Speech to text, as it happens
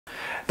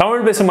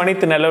தமிழ் பேசும்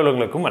அனைத்து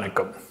நல்லவர்களுக்கும்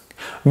வணக்கம்.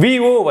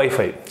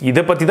 VoWifi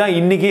இதை பத்தி தான்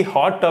இன்னைக்கு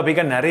ஹாட்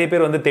டாபிக்கா நிறைய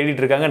பேர் வந்து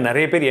தேடிட்டு இருக்காங்க.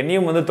 நிறைய பேர்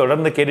என்னையும் வந்து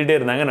தொடர்ந்து கேட்டுட்டே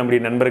இருந்தாங்க.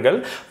 நம்முடைய நண்பர்கள்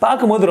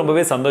பார்க்கும்போது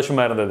ரொம்பவே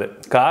சந்தோஷமா இருந்தது.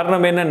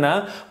 காரணம் என்னன்னா,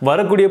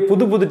 வரக்கூடிய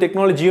புது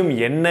டெக்னாலஜியும்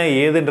என்ன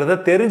ஏதுன்றதை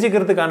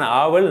தெரிஞ்சுக்கிறதுக்கான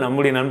ஆவல்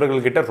நம்முடைய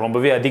நண்பர்கள் கிட்ட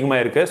ரொம்பவே அதிகமா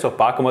இருக்கு. ஸோ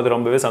பார்க்கும்போது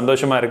ரொம்பவே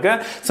சந்தோஷமா இருக்கு.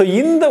 ஸோ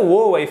இந்த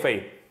VoWifi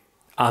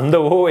அந்த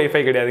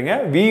VoWifi கிடையாதுங்க,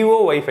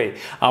 VoWifi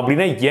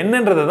அப்படின்னா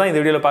என்னன்றதை தான்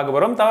இந்த வீடியோல பார்க்க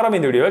போறோம். தவறாம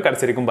இந்த வீடியோவை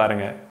கடைசி வரைக்கும்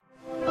பாருங்க.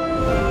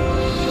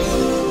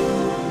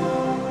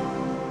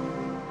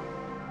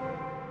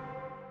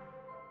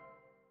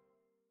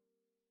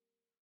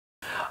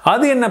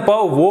 அது என்னப்பா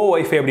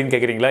VoWifi அப்படின்னு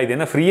கேட்குறீங்களா? இது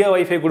என்ன ஃப்ரீயா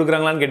வைஃபை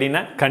கொடுக்குறாங்களான்னு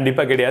கேட்டீங்கன்னா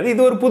கண்டிப்பாக கிடையாது.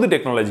 இது ஒரு புது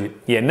டெக்னாலஜி.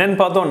 என்னன்னு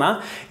பார்த்தோம்னா,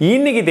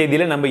 இன்னைக்கு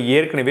தேதியில் நம்ம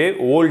ஏற்கனவே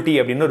OLT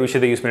அப்படின்னு ஒரு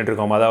விஷயத்தை யூஸ் பண்ணிட்டு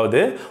இருக்கோம், அதாவது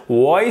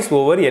வாய்ஸ்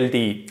ஓவர்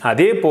LTE.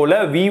 அதே போல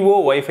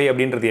VoWifi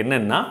அப்படின்றது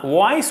என்னன்னா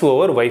வாய்ஸ்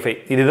ஓவர் வைஃபை.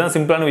 இதுதான்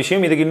சிம்பிளான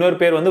விஷயம். இதுக்கு இன்னொரு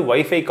பேர் வந்து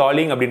வைஃபை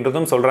காலிங்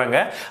அப்படின்றதும்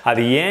சொல்றாங்க.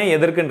 அது ஏன்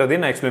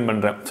எதற்குன்றதையும் நான் எக்ஸ்பிளைன்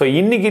பண்றேன். ஸோ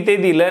இன்னைக்கு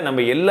தேதியில்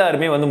நம்ம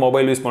எல்லாருமே வந்து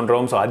மொபைல் யூஸ்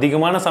பண்றோம். ஸோ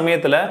அதிகமான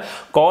சமயத்தில்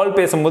கால்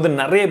பேசும்போது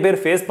நிறைய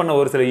பேர் ஃபேஸ் பண்ண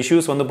ஒரு சில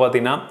இஷ்யூஸ் வந்து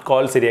பார்த்தீங்கன்னா,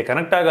 கால் சரியா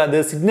கனெக்ட் ஆகாது,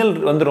 சிக்னல்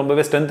வந்து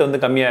ரொம்பவே ஸ்ட்ரென்த்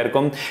வந்து கம்மியா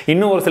இருக்கும்.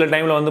 இன்னும் ஒரு சில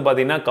டைம்ல வந்து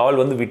பாத்தீங்கன்னா கால்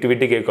வந்து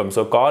விட்டு கேட்கும்.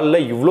 ஸோ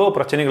கால்ல இவ்வளோ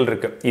பிரச்சனைகள்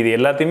இருக்கு. இது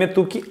எல்லாத்தையுமே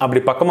தூக்கி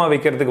அப்படி பக்கமா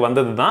வைக்கிறதுக்கு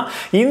வந்தது தான்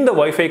இந்த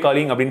வைஃபை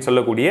காலிங் அப்படின்னு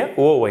சொல்லக்கூடிய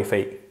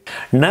VoWifi.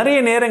 நிறைய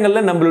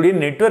நேரங்களில் நம்மளுடைய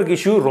நெட்வொர்க்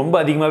இஷ்யூ ரொம்ப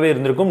அதிகமாகவே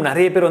இருந்திருக்கும்.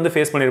 நிறைய பேர் வந்து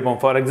ஃபேஸ் பண்ணியிருப்போம்.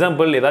 ஃபார்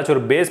எக்ஸாம்பிள், ஏதாச்சும்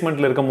ஒரு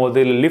பேஸ்மெண்ட்டில் இருக்கும்போது,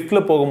 இல்லை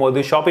லிஃப்ட்டில் போகும்போது,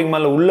 ஷாப்பிங்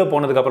மாலில் உள்ளே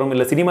போனதுக்கப்புறம்,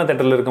 இல்லை சினிமா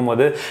தேட்டரில்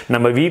இருக்கும்போது,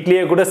 நம்ம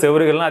வீட்லேயே கூட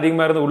செவறுகள்லாம்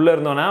அதிகமாக இருந்து உள்ளே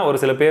இருந்தோம்னா ஒரு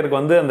சில பேருக்கு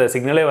வந்து அந்த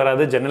சிக்னலே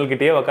வராது, ஜன்னல்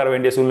கிட்டேயே உட்கார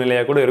வேண்டிய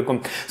சூழ்நிலையாக கூட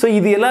இருக்கும். ஸோ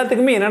இது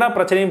எல்லாத்துக்குமே என்னடா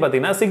பிரச்சனையும்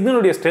பார்த்தீங்கன்னா,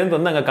 சிக்னலுடைய ஸ்ட்ரென்த்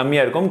வந்து அங்கே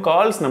கம்மியாக இருக்கும்.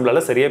 கால்ஸ்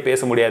நம்மளால சரியாக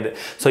பேச முடியாது.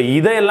 ஸோ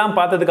இதையெல்லாம்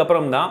பார்த்ததுக்கு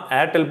அப்புறம் தான்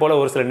ஏர்டெல் போல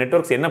ஒரு சில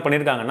நெட்வொர்க்ஸ் என்ன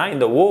பண்ணியிருக்காங்கன்னா,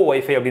 இந்த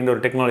VoWifi அப்படின்ற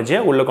ஒரு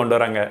டெக்னாலஜியை உள்ளே கொண்டு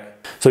வராங்க.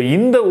 ஸோ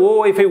இந்த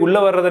VoWifi உள்ள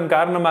வர்றதன்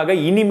காரணமாக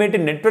இனிமேட்டு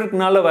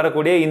நெட்வொர்க்னால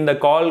வரக்கூடிய இந்த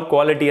கால்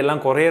குவாலிட்டி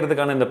எல்லாம்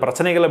குறையிறதுக்கான இந்த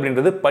பிரச்சனைகள்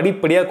அப்படின்றது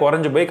படிப்படியாக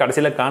குறைஞ்சு போய்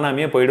கடைசியில்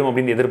காணாமையே போயிடும்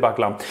அப்படின்னு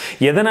எதிர்பார்க்கலாம்.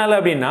 எதனால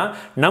அப்படின்னா,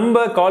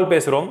 நம்ம கால்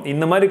பேசுறோம்.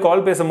 இந்த மாதிரி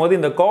கால் பேசும்போது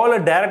இந்த காலை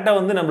டைரக்டா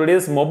வந்து நம்மளுடைய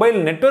மொபைல்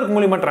நெட்வொர்க்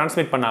மூலமா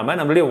டிரான்ஸ்மிட் பண்ணாம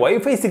நம்மளுடைய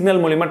வைஃபை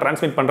சிக்னல் மூலமா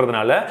டிரான்ஸ்மிட்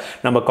பண்றதுனால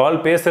நம்ம கால்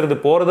பேசுறது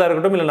போறதா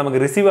இருக்கட்டும், இல்லை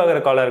நமக்கு ரிசீவ் ஆகிற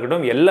காலா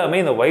இருக்கட்டும், எல்லாமே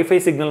இந்த வைஃபை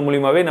சிக்னல்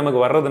மூலமாவே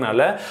நமக்கு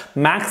வர்றதுனால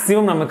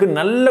மேக்ஸிமம் நமக்கு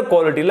நல்ல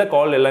குவாலிட்டியில்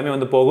கால் எல்லாமே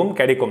வந்து போகும்,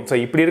 கிடைக்கும். ஸோ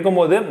இப்படி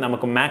இருக்கும்போது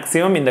நமக்கு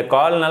மேக்ஸிமம் இந்த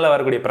கால்னால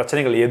வரக்கூடிய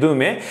பிரச்சனைகள்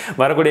எதுவுமே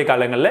வரக்கூடிய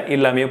காலங்களில்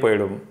இல்லாமே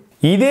போயிடும்.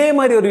 இதே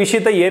மாதிரி ஒரு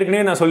விஷயத்தை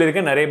ஏற்கனவே நான்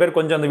சொல்லியிருக்கேன். நிறைய பேர்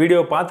கொஞ்சம் அந்த வீடியோ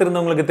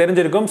பார்த்துருந்தவங்களுக்கு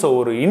தெரிஞ்சிருக்கும். ஸோ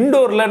ஒரு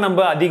இண்டோரில் நம்ம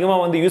அதிகமாக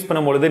வந்து யூஸ்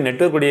பண்ணும்பொழுது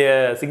நெட்வொர்க்குடைய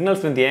சிக்னல்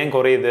ஸ்ட்ரென்த் ஏன்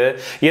குறையுது,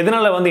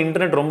 எதனால் வந்து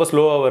இன்டர்நெட் ரொம்ப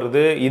ஸ்லோவாக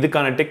வருது,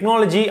 இதுக்கான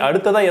டெக்னாலஜி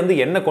அடுத்ததாக வந்து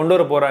என்ன கொண்டு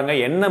வர போகிறாங்க,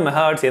 என்ன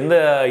மெகாஹெர்ட்ஸ் எந்த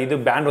இது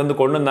பேண்ட் வந்து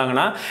கொண்டு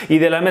வந்தாங்கன்னா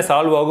இது எல்லாமே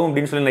சால்வ் ஆகும்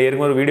அப்படின்னு சொல்லி நான்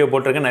ஏற்கனவே ஒரு வீடியோ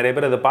போட்டிருக்கேன். நிறைய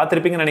பேர் அதை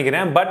பார்த்துருப்பீங்கன்னு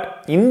நினைக்கிறேன். பட்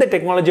இந்த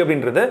டெக்னாலஜி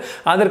அப்படின்றது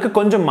அதற்கு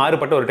கொஞ்சம்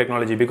மாறுபட்ட ஒரு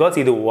டெக்னாலஜி.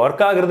 பிகாஸ் இது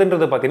ஒர்க்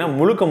ஆகுறதுன்றது பார்த்தீங்கன்னா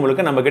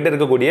முழுக்க நம்ம கிட்ட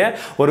இருக்கக்கூடிய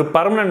ஒரு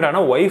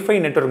பர்மனண்டான வைஃபை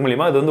நெட்வொர்க்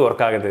மூலிமா அது வந்து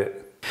ஒர்க் ஆகுது.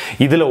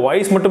 இதுல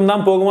வாய்ஸ் மட்டும்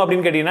தான் போகும்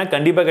அப்படின்னு கேட்டீங்கன்னா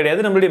கண்டிப்பா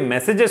கிடையாது. நம்மளுடைய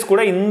மெசேஜஸ்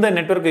கூட இந்த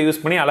நெட்வொர்க்கை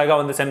யூஸ் பண்ணி அழகா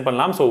வந்து சென்ட்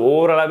பண்ணலாம். ஸோ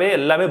ஓவராலாவே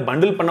எல்லாமே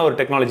பண்டில் பண்ண ஒரு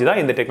டெக்னாலஜி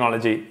தான் இந்த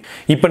டெக்னாலஜி.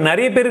 இப்போ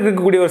நிறைய பேருக்கு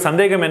இருக்கக்கூடிய ஒரு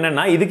சந்தேகம்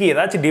என்னன்னா, இதுக்கு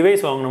ஏதாச்சும்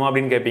டிவைஸ் வாங்கணுமா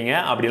அப்படின்னு கேட்பீங்க.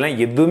 அப்படிலாம்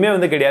எதுவுமே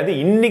வந்து கிடையாது.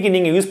 இன்னைக்கு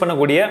நீங்க யூஸ்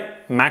பண்ணக்கூடிய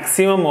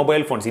மேக்ஸிமம்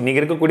மொபைல் ஃபோன்ஸ், இன்னைக்கு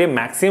இருக்கக்கூடிய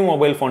மேக்ஸிமம்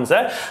மொபைல் ஃபோன்ஸை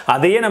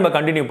அதையே நம்ம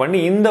கண்டினியூ பண்ணி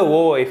இந்த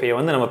VoWifi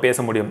வந்து நம்ம பேச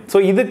முடியும். ஸோ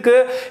இதுக்கு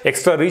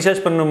எக்ஸ்ட்ரா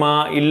ரீசார்ஜ் பண்ணணுமா,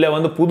 இல்லை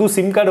வந்து புது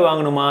சிம் கார்டு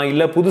வாங்கணுமா,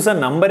 இல்லை புதுசாக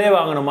நம்பரே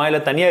வாங்கணுமா,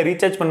 இல்லை தனியாக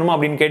ரீசார்ஜ் பண்ணணுமா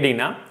அப்படின்னு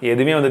கேட்டிங்கன்னா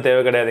எதுவுமே வந்து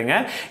தேவை கிடையாதுங்க.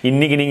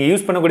 இன்னைக்கு நீங்க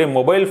யூஸ் பண்ணக்கூடிய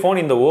மொபைல் ஃபோன்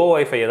இந்த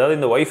VoWifi, அதாவது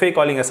இந்த வைஃபை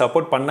காலிங்கை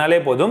சப்போர்ட் பண்ணாலே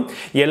போதும்,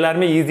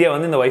 எல்லாருமே ஈஸியாக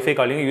வந்து இந்த வைஃபை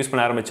காலிங்கை யூஸ்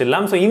பண்ண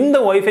ஆரம்பிச்சிடலாம். ஸோ இந்த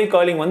வைஃபை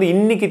காலிங் வந்து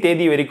இன்னைக்கு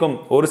தேதி வரைக்கும்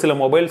ஒரு சில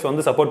மொபைல்ஸ்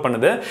வந்து சப்போர்ட்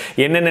பண்ணுது.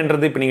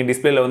 என்னென்னது இப்போ நீங்க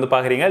டிஸ்பிளேல வந்து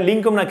பாக்குறீங்க.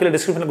 லிங்க்கும் நான் கீழே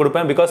டிஸ்கிரிப்ஷன்ல கொடுப்பேன்.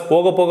 பிகாஸ்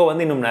போக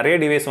வந்து இன்னும் நிறைய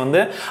டிவைஸ் வந்து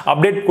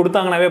அப்டேட்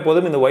கொடுத்தாங்கனாவே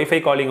போதும், இந்த வைஃபை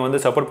காலிங் வந்து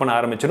சப்போர்ட் பண்ண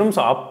ஆரம்பிச்சிடும்.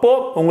 ஸோ அப்போ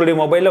உங்களுடைய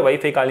மொபைலில்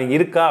வைஃபை காலிங்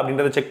இருக்கா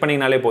அப்படின்றத செக்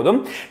பண்ணீங்கனாலே போதும்,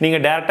 நீங்க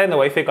டேரக்டா இந்த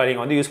வைஃபை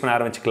காலிங் வந்து யூஸ் பண்ண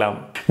ஆரம்பிச்சுக்கலாம்.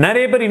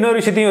 நிறைய பேர் இன்னொரு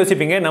விஷயத்தையும்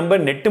யோசிப்பீங்க, நம்ம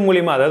நெட்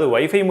மூலமா, அதாவது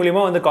வைஃபை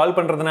மூலமா வந்து கால்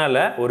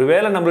பண்றதுனால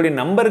ஒருவேளை நம்மளுடைய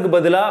நம்பருக்கு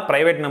பதிலா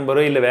பிரைவேட்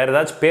நம்பரோ இல்ல வேற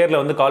ஏதாச்சும் பேர்ல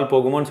வந்து கால்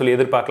போகுமோன்னு சொல்லி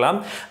எதிர்பார்க்கலாம்.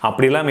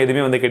 அப்படிலாம்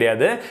எதுவுமே வந்து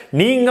கிடையாது.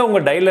 நீங்க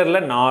உங்க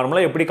டைலர்ல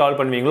நார்மலா எப்படி கால்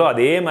பண்ணுவீங்களோ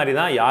அதே மாதிரி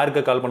தான்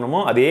யாருக்கு கால்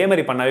பண்ணுமோ அதே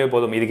மாதிரி பண்ணாவே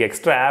போதும். இதுக்கு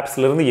எக்ஸ்ட்ரா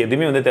ஆப்ஸ்ல இருந்து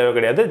எதுவுமே வந்து தேவை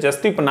கிடையாது.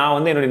 ஜஸ்ட் இப்போ நான்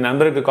வந்து என்னுடைய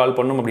நம்பருக்கு கால்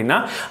பண்ணணும் அப்படின்னா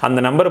அந்த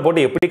நம்பரை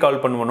போட்டு எப்படி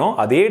கால் பண்ணுவனோ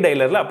அதே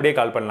டைலர்ல அப்படியே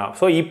கால் பண்ணலாம்.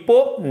 ஸோ இப்போ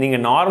நீங்க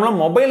நார்மலா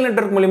மொபைல்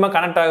நெட்வொர்க் மூலமா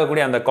கனெக்ட்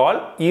ஆகக்கூடிய அந்த கால்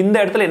இந்த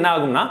இடத்துல என்ன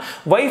ஆகும்னா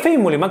வைஃபை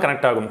மூலமா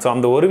கனெக்ட் ஆகும். ஸோ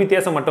அந்த ஒரு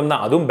வித்தியாசம் மட்டும்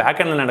தான். அதுவும் பேக்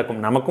எண்ட்ல நடக்கும்.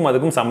 நமக்கும்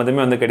அதுக்கும்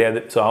சம்மந்தமே வந்து கிடையாது.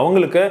 ஸோ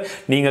அவங்களுக்கு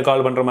நீங்க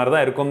கால் பண்ற மாதிரி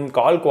தான் இருக்கும்.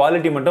 கால்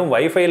குவாலிட்டி மட்டும்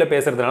வைஃபைல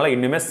பேசுறதுனால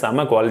இன்னுமே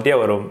செம குவாலிட்டியா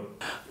வரும்.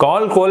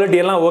 கால் குவாலிட்டி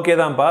எல்லாம் ஓகே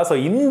தான்ப்பா. ஸோ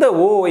இந்த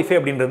VoWiFi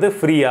அப்படின்றது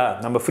ஃப்ரீயா,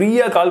 நம்ம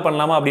ஃப்ரீயாக கால்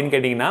பண்ணலாமா அப்படின்னு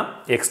கேட்டிங்கன்னா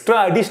எக்ஸ்ட்ரா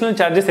அடிஷ்னல்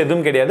சார்ஜஸ்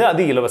எதுவும் கிடையாது,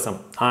 அது இலவசம்.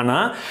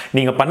 ஆனால்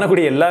நீங்கள்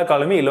பண்ணக்கூடிய எல்லா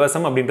காலுமே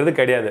இலவசம் அப்படின்றது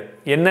கிடையாது.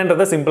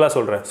 என்னன்றதை சிம்பிளாக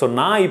சொல்கிறேன். ஸோ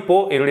நான்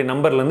இப்போது என்னுடைய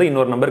நம்பர்லேருந்து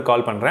இன்னொரு நம்பர்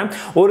கால் பண்ணுறேன்,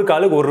 ஒரு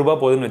காலுக்கு ₹1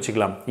 போகுதுன்னு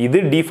வச்சுக்கலாம்.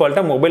 இது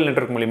டிஃபால்ட்டாக மொபைல்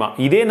நெட்வொர்க் மூலிமா.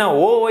 இதே நான்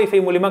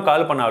VoWiFi மூலிமா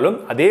கால் பண்ணாலும்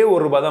அதே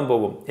 ₹1 தான்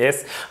போகும்.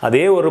 எஸ்,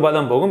 அதே ₹1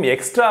 தான் போகும்.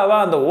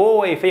 எக்ஸ்ட்ராவாக அந்த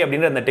VoWiFi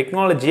அப்படின்ற அந்த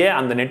டெக்னாலஜியை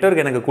அந்த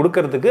நெட்வொர்க் எனக்கு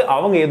கொடுக்கறதுக்கு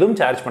அவங்க எதுவும்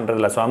சார்ஜ்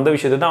பண்ணுறதில்ல. ஸோ அந்த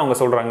விஷயத்தை தான் அவங்க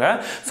சொல்றாங்க.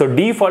 சோ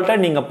டிஃபால்ட்டா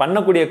நீங்க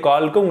பண்ணக்கூடிய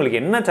காலுக்கு உங்களுக்கு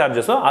என்ன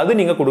சார்ஜஸோ அது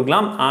நீங்க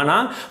கொடுக்கலாம். ஆனா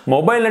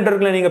மொபைல்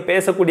நெட்வொர்க்ல நீங்க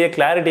பேசக்கூடிய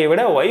கிளாரிட்டியை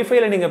விட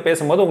வைஃபைல நீங்க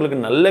பேசும்போது உங்களுக்கு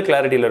நல்ல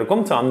கிளாரிட்டியில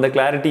இருக்கும். சோ அந்த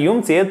கிளாரிட்டியும்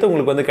சேர்த்து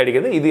உங்களுக்கு வந்து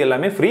கிடைக்குது. இது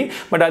எல்லாமே ஃப்ரீ.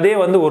 பட் அதே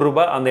வந்து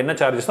 ₹1 அந்த என்ன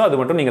சார்ஜஸோ அது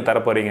மட்டும் நீங்க தர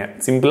போறீங்க.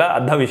 சிம்பிளா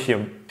அதான்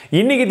விஷயம்.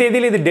 இன்னைக்கு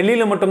தேதியில் இது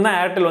டெல்லியில மட்டும் தான்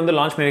ஏர்டெல் வந்து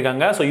லான்ச்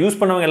பண்ணிருக்காங்க. சோ யூஸ்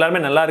பண்ணவங்க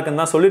எல்லாரும் நல்லா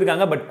இருக்குன்னு தான்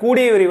சொல்லிருக்காங்க. பட்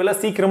கூடிய விரைவில்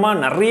சீக்கிரமா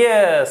நிறைய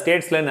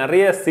ஸ்டேட்ஸ்ல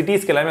நிறைய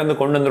சிட்டிஸ்க்கு எல்லாமே வந்து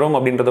கொண்டு வந்துரும்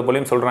அப்படின்றத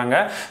போலயும் சொல்றாங்க.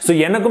 சோ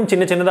எனக்கும்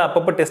சின்ன சின்னதா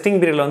அப்பப்போ டெஸ்டிங்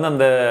பீரியட்ல வந்து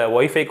அந்த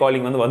வைஃபை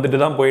காலிங் வந்து வந்துட்டு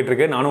தான் போயிட்டு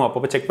இருக்கு. நானும்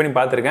அப்பப்போ செக் பண்ணி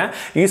பார்த்துருக்கேன்.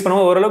 யூஸ்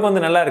பண்ணும்போது ஓரளவுக்கு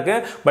வந்து நல்லா இருக்கு.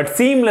 பட்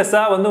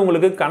சீம்லெஸ்ஸா வந்து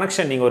உங்களுக்கு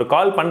கனெக்ஷன், நீங்க ஒரு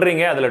கால்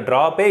பண்றீங்க அதுல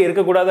டிராப்பே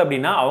இருக்கக்கூடாது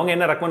அப்படின்னா அவங்க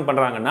என்ன ரெக்கமெண்ட்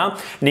பண்றாங்கன்னா,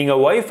 நீங்க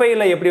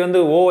வைஃபைல எப்படி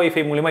வந்து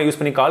VoWiFi மூலமா யூஸ்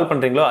பண்ணி கால்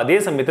பண்றீங்களோ அதே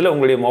சமயத்தில்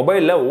உங்களுடைய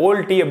மொபைல்ல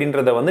VoLTE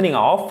அப்படின்றத வந்து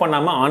நீங்க ஆஃப்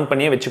பண்ணாம ஆன்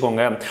பண்ணியே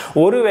வச்சுக்கோங்க.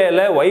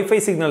 ஒருவேளை வைஃபை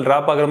சிக்னல்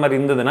டிராப் ஆகிற மாதிரி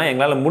இருந்ததுன்னா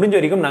எங்களால முடிஞ்ச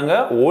வரைக்கும் நாங்க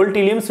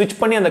VoLTEலயும் ஸ்விட்ச்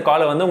பண்ணி அந்த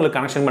காலை வந்து உங்களுக்கு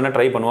கனெக்ஷன் பண்ண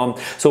ட்ரை பண்ணுவோம்.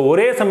 ஸோ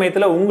ஒரே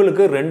சமயத்தில்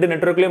உங்களுக்கு 2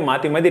 நெட்வொர்க்லையும்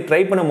மாற்றி மாற்றி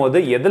ட்ரை பண்ணும்போது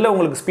எதில்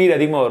உங்களுக்கு ஸ்பீட்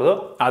அதிகமாக வருதோ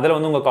அதில்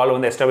வந்து உங்கள் கால்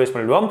வந்து எஸ்டாப்ளிஷ்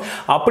பண்ணிடுவோம்.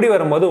 அப்படி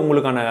வரும்போது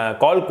உங்களுக்கான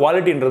கால்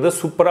குவாலிட்டின்றது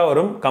சூப்பராக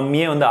வரும்,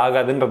 கம்மியாக வந்து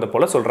ஆகாதுன்றத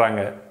போல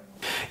சொல்கிறாங்க.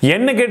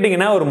 என்ன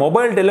கேட்டிங்கன்னா ஒரு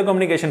மொபைல்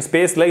டெலிகம்யூனிகேஷன்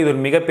ஸ்பேஸில் இது ஒரு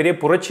மிகப்பெரிய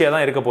புரட்சியாக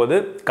தான் இருக்க போகுது.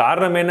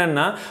 காரணம்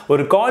என்னன்னா,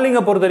 ஒரு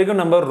காலிங்கை பொறுத்த வரைக்கும்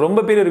நம்ம ரொம்ப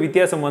பெரிய ஒரு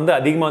வித்தியாசம் வந்து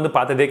அதிகமாக வந்து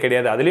பார்த்ததே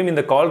கிடையாது. அதுலேயும்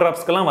இந்த கால்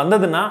ட்ராப்ஸ்க்கெல்லாம்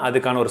வந்ததுன்னா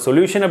அதுக்கான ஒரு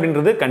சொல்யூஷன்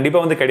அப்படின்றது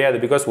கண்டிப்பாக வந்து கிடையாது.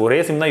 பிகாஸ் ஒரே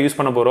சிம் தான் யூஸ்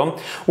பண்ண போகிறோம்.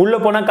 உள்ளே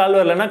போனால் கால்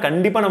வரலன்னா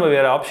கண்டிப்பாக நம்ம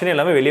வேறு ஆப்ஷனே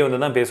எல்லாமே வெளியே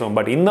வந்து தான் பேசுவோம்.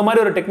 பட் இந்த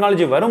மாதிரி ஒரு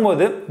டெக்னாலஜி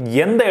வரும்போது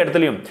எந்த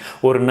இடத்துலையும்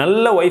ஒரு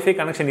நல்ல வைஃபை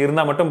கனெக்ஷன்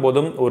இருந்தால் மட்டும்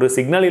போதும். ஒரு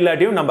சிக்னல்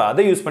இல்லாட்டியும் நம்ம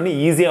அதை யூஸ் பண்ணி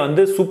ஈஸியாக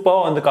வந்து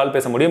சூப்பராக வந்து கால்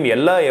பேச முடியும்.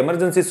 எல்லா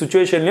எமர்ஜென்சி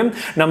சுச்சுவேஷன்லையும்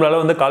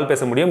நம்மளால வந்து கால்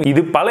பேச முடியும்.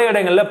 இது பல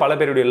இடங்கள்ல பல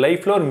பேருடைய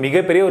லைஃப்ல ஒரு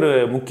மிகப்பெரிய ஒரு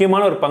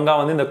முக்கியமான ஒரு பங்கா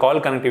வந்து இந்த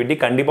கால் கனெக்டிவிட்டி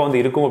கண்டிப்பா வந்து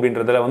இருக்கும்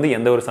அப்படின்றதுல வந்து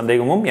எந்த ஒரு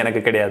சந்தேகமும்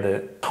எனக்கு கிடையாது.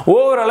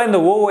 ஓவராலா இந்த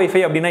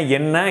VoWiFi அப்படின்னா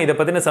என்ன, இதை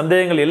பத்தின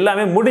சந்தேகங்கள்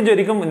எல்லாமே முடிஞ்ச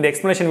வரைக்கும் இந்த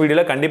எக்ஸ்பிளனேஷன்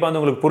வீடியோல கண்டிப்பா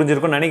வந்து உங்களுக்கு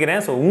புரிஞ்சிருக்கும்னு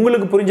நினைக்கிறேன். ஸோ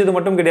உங்களுக்கு புரிஞ்சது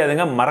மட்டும்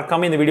கிடையாதுங்க,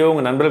 மறக்காம இந்த வீடியோ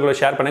உங்க நண்பர்களோட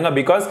ஷேர் பண்ணுங்க.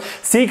 பிகாஸ்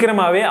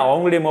சீக்கிரமாவே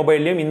அவங்களுடைய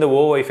மொபைல்லையும் இந்த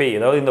VoWiFi,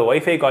 அதாவது இந்த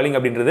வைஃபை காலிங்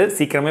அப்படின்றது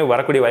சீக்கிரமே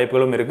வரக்கூடிய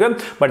வாய்ப்புகளும் இருக்கு.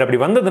 பட்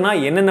அப்படி வந்ததுன்னா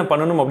என்னென்ன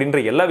பண்ணணும்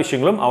அப்படின்ற எல்லா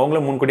விஷயங்களும்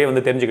அவங்களும் முன்கூட்டியே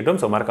வந்து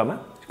தெரிஞ்சுக்கிட்டோம். ஸோ மறக்காம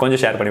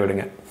கொஞ்சம் ஷேர் பண்ணி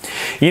விடுங்க.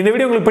 இந்த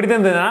வீடியோ உங்களுக்கு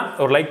பிடித்திருந்ததுன்னா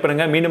ஒரு லைக்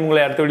பண்ணுங்க. மீண்டும்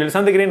உங்களை அடுத்த வீடியோவில்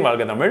சந்திக்கிறேன்.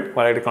 வாழ்க தமிழ்,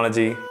 வாழ்க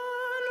டெக்னாலஜி.